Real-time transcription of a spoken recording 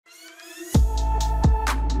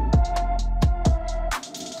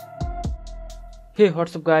Hey,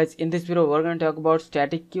 what's up guys? In this video we're going to talk about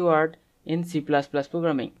static keyword in C++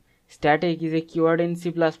 programming. Static is a keyword in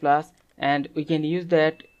C++ and we can use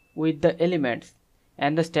that with the elements,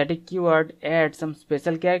 and the static keyword adds some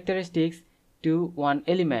special characteristics to one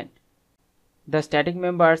element. The static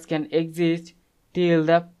members can exist till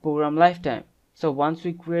the program lifetime. So once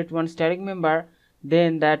we create one static member,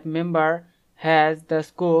 then that member has the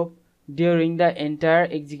scope during the entire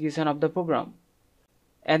execution of the program.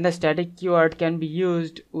 And the static keyword can be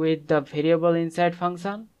used with the variable inside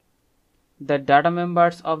function, the data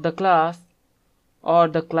members of the class, or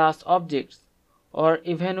the class objects, or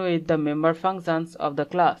even with the member functions of the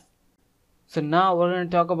class. So now we're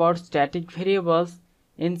going to talk about static variables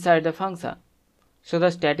inside the function. So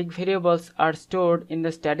the static variables are stored in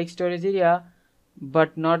the static storage area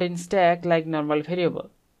but not in stack like normal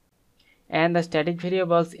variable. And the static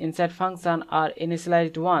variables inside function are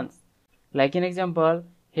initialized once. Like in example,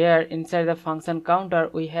 here inside the function counter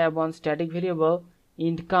we have one static variable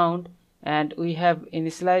int count and we have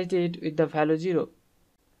initialized it with the value 0.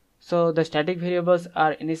 So the static variables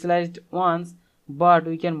are initialized once, but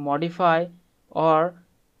we can modify or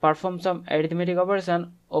perform some arithmetic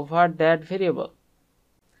operation over that variable.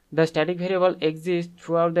 The static variable exists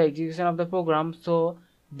throughout the execution of the program, so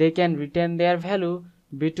they can retain their value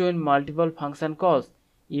between multiple function calls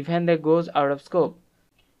even they goes out of scope.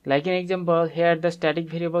 Like in example, here the static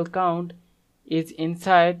variable count is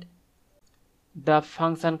inside the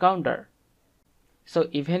function counter. So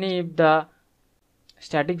even if the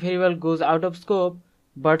static variable goes out of scope,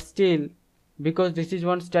 but still, because this is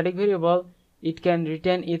one static variable, it can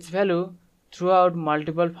retain its value throughout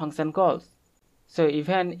multiple function calls. So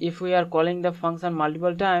even if we are calling the function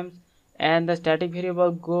multiple times and the static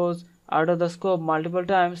variable goes out of the scope multiple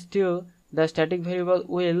times, still the static variable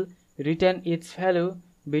will retain its value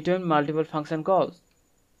between multiple function calls.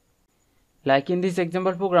 Like in this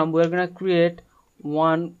example program, we are going to create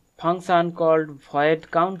one function called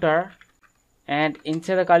void counter, and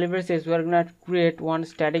inside the curly braces we are going to create one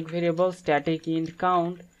static variable static int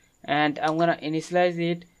count, and I'm going to initialize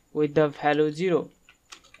it with the value 0.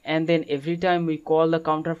 And then every time we call the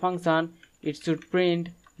counter function, it should print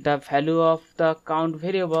the value of the count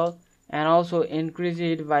variable and also increase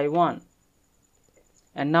it by 1.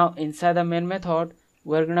 And now inside the main method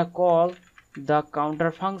we're gonna call the counter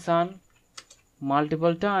function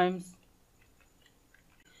multiple times.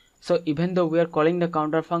 So even though we are calling the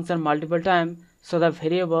counter function multiple times, so the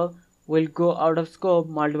variable will go out of scope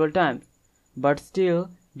multiple times, but still,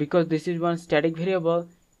 because this is one static variable,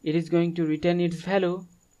 it is going to retain its value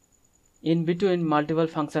in between multiple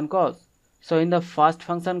function calls. So in the first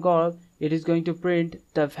function call, it is going to print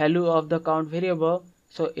the value of the count variable,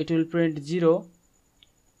 so it will print 0.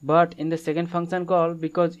 But in the second function call,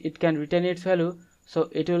 because it can retain its value, so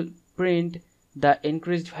it will print the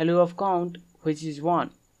increased value of count, which is 1.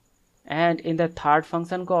 And in the third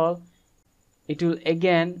function call, it will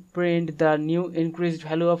again print the new increased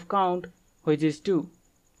value of count, which is 2.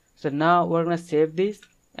 So now we're going to save this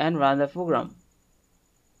and run the program.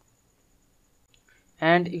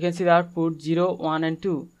 And you can see the output 0, 1 and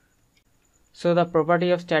 2. So the property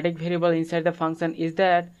of static variable inside the function is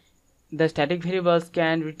that the static variables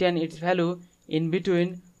can retain its value in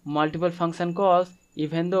between multiple function calls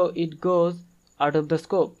even though it goes out of the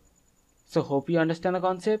scope. So hope you understand the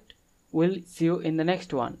concept. We'll see you in the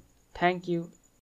next one. Thank you.